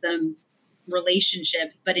obviously some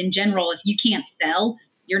relationships, but in general, if you can't sell,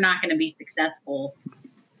 you're not going to be successful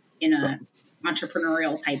in a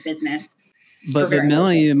entrepreneurial type business. But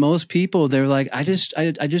Melanie, most people, they're like, I just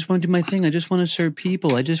want to do my thing. I just want to serve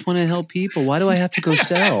people. I just want to help people. Why do I have to go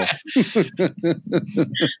sell?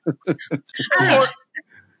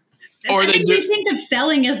 Or they think of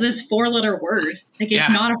selling as this 4-letter word. Like, it's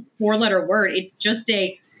not a 4-letter word. It's just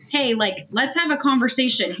a, hey, like, let's have a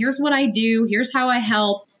conversation. Here's what I do. Here's how I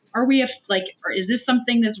help. Or is this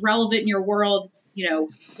something that's relevant in your world?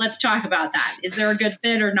 Let's talk about that. Is there a good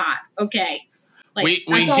fit or not? Okay. Like,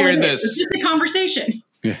 we hear this. It's just a conversation.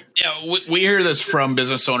 Yeah, we hear this from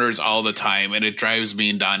business owners all the time, and it drives me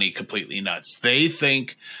and Donnie completely nuts. They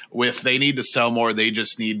think if they need to sell more, they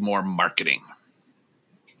just need more marketing.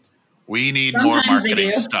 We need more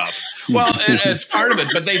marketing stuff. Well, it's part of it,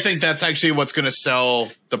 but they think that's actually what's going to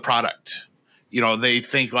sell the product. They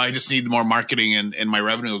think, well, I just need more marketing and my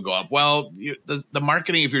revenue will go up. Well, the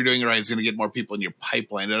marketing, if you're doing it right, is going to get more people in your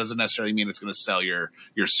pipeline. That doesn't necessarily mean it's going to sell your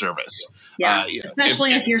service. Yeah,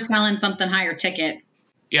 especially if you're selling something higher ticket.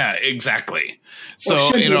 Yeah, exactly.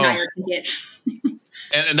 So, higher ticket.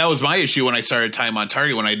 And that was my issue when I started Time on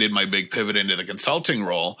Target, when I did my big pivot into the consulting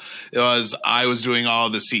role. I was doing all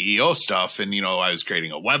the CEO stuff, and, I was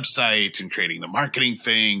creating a website and creating the marketing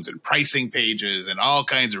things and pricing pages and all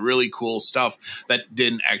kinds of really cool stuff that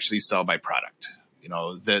didn't actually sell my product.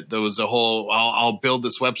 That there was a whole, I'll build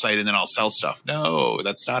this website and then I'll sell stuff. No,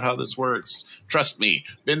 that's not how this works. Trust me,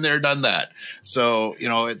 been there, done that. So,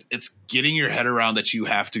 it's getting your head around that you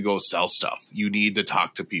have to go sell stuff. You need to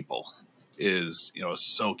talk to people. Is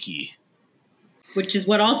so key, which is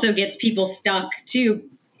what also gets people stuck too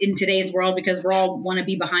in today's world, because we all want to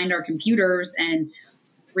be behind our computers, and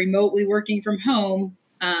remotely working from home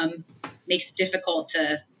makes it difficult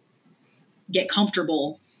to get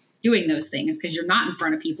comfortable doing those things, because you're not in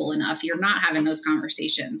front of people enough. You're not having those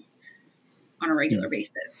conversations on a regular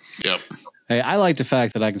basis. Yep. Hey, I like the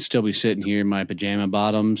fact that I can still be sitting here in my pajama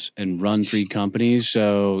bottoms and run 3 companies.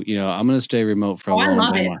 So, I'm going to stay remote for a long time. I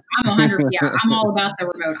love it. I'm 100. Yeah, I'm all about the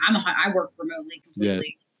remote. I work remotely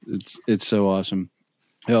completely. Yeah, it's so awesome.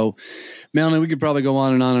 So, Melanie, we could probably go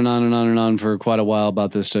on and on and on and on and on for quite a while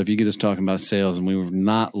about this stuff. You get us talking about sales, and we were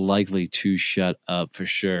not likely to shut up for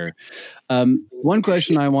sure. One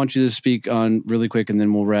question I want you to speak on really quick, and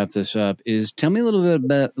then we'll wrap this up, is tell me a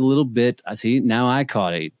little bit. I see, now I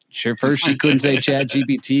caught it. Sure, first she couldn't say Chat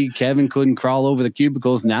GPT. Kevin couldn't crawl over the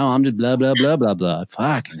cubicles. Now I'm just blah, blah, blah, blah, blah.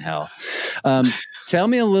 Fucking hell. Tell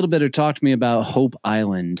me a little bit, or talk to me about Hope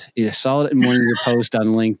Island. I saw it in one of your posts on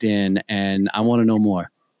LinkedIn, and I want to know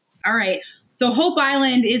more. All right. So Hope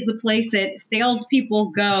Island is the place that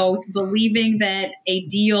salespeople go believing that a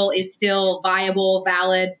deal is still viable,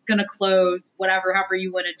 valid, going to close, however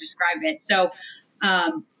you want to describe it. So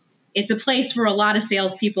it's a place where a lot of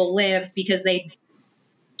salespeople live, because they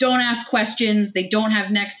don't ask questions. They don't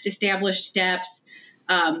have next established steps.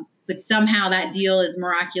 But somehow that deal is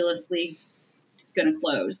miraculously going to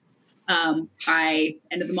close by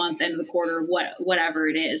end of the month, end of the quarter, whatever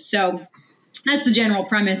it is. So that's the general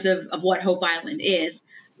premise of what Hope Island is.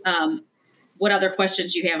 What other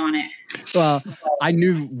questions do you have on it? Well, I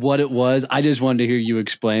knew what it was. I just wanted to hear you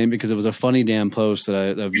explain, because it was a funny damn post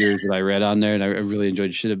of yours that I read on there, and I really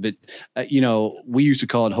enjoyed shit. But we used to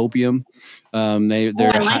call it hopium. I like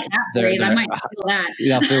that phrase. I might steal that.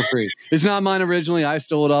 Yeah, feel free. It's not mine originally. I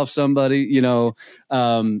stole it off somebody. But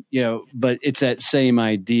it's that same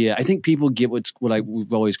idea. I think people get what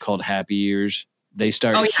we've always called happy ears. They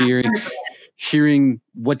start hearing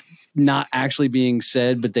what's not actually being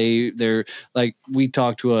said, but they're like, we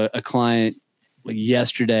talked to a client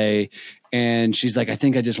yesterday, and she's like, I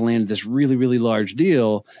think I just landed this really, really large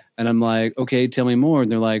deal. And I'm like, okay, tell me more.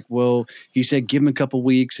 And they're like, well, he said, give him a couple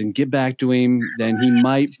weeks and get back to him. Then he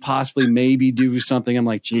might possibly maybe do something. I'm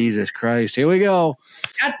like, Jesus Christ, here we go.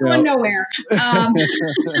 That's going nowhere.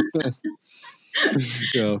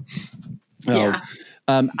 So, yeah.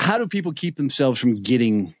 How do people keep themselves from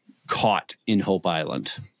getting caught in Hope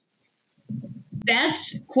Island?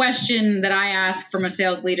 Best question that I ask from a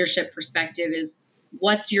sales leadership perspective is,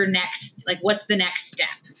 what's the next step?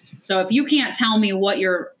 So if you can't tell me what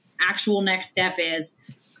your actual next step is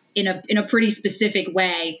in a pretty specific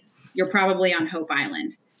way, you're probably on Hope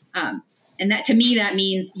Island. And that, to me, that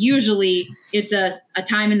means usually it's a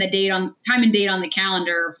time and date on the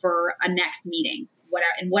calendar for a next meeting,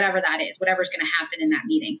 whatever that is, whatever's going to happen in that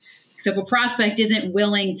meeting. So if a prospect isn't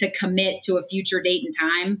willing to commit to a future date and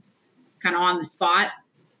time, kind of on the spot,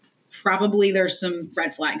 probably there's some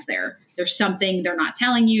red flags there. There's something they're not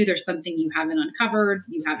telling you. There's something you haven't uncovered,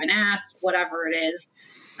 you haven't asked, whatever it is.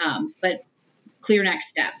 But clear next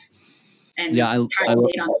step and try to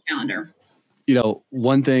date on the calendar.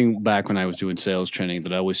 One thing back when I was doing sales training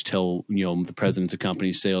that I always tell, the presidents of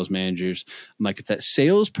companies, sales managers, I'm like, if that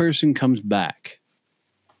salesperson comes back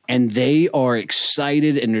and they are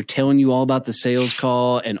excited and they're telling you all about the sales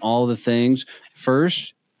call and all the things,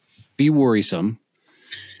 first, be worrisome,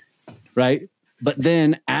 right? But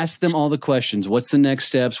then ask them all the questions. What's the next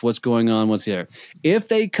steps? What's going on? What's there? If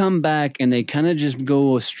they come back and they kind of just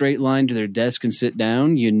go a straight line to their desk and sit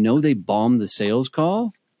down, they bombed the sales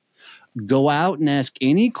call. Go out and ask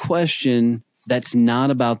any question that's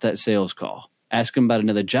not about that sales call. Ask them about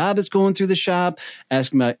another job that's going through the shop.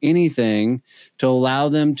 Ask them about anything to allow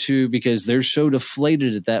them to, because they're so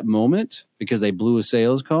deflated at that moment because they blew a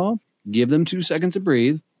sales call. Give them 2 seconds to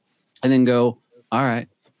breathe and then go, all right,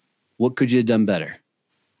 what could you have done better?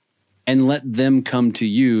 And let them come to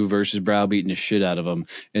you versus browbeating the shit out of them.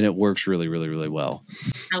 And it works really, really, really well.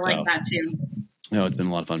 I like that too. No, it's been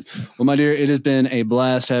a lot of fun. Well, my dear, it has been a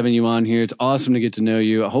blast having you on here. It's awesome to get to know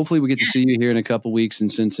you. Hopefully we get to see you here in a couple weeks in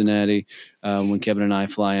Cincinnati when Kevin and I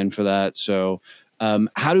fly in for that. So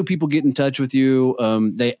how do people get in touch with you?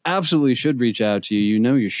 They absolutely should reach out to you. You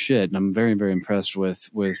know your shit. And I'm very, very impressed with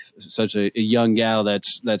such a young gal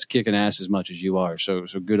that's kicking ass as much as you are. So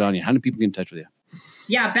good on you. How do people get in touch with you?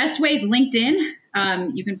 Yeah, best way is LinkedIn.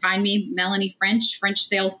 You can find me, Melanie French. French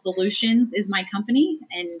Sales Solutions is my company,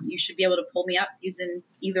 and you should be able to pull me up using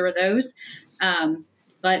either of those.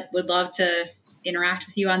 But would love to interact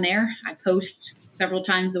with you on there. I post several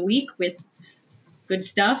times a week with good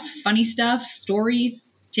stuff, funny stuff, stories,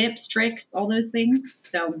 tips, tricks, all those things.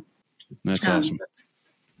 So that's awesome.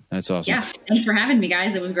 That's awesome. Yeah, thanks for having me,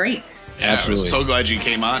 guys. It was great. Yeah, absolutely. I was so glad you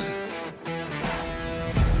came on.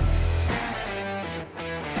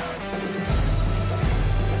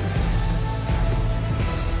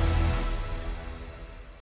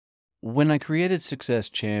 When I created Success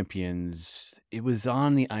Champions, it was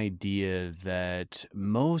on the idea that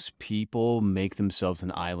most people make themselves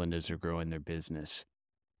an island as they're growing their business.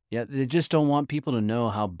 Yeah, they just don't want people to know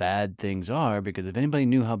how bad things are, because if anybody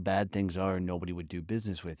knew how bad things are, nobody would do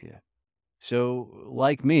business with you. So,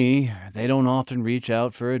 like me, they don't often reach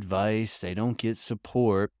out for advice. They don't get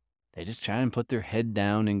support. They just try and put their head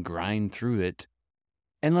down and grind through it.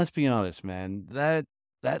 And let's be honest, man, that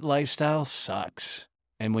lifestyle sucks.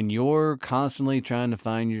 And when you're constantly trying to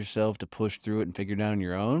find yourself to push through it and figure it out on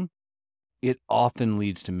your own, it often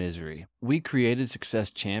leads to misery. We created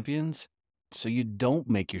Success Champions so you don't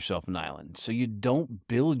make yourself an island, so you don't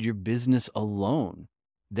build your business alone.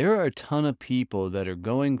 There are a ton of people that are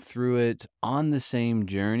going through it on the same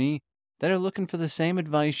journey that are looking for the same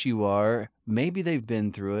advice you are. Maybe they've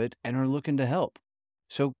been through it and are looking to help.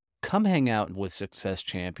 So come hang out with Success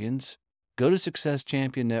Champions. Go to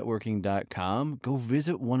successchampionnetworking.com, go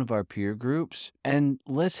visit one of our peer groups, and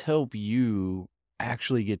let's help you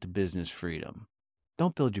actually get to business freedom.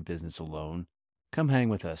 Don't build your business alone. Come hang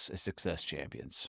with us as Success Champions.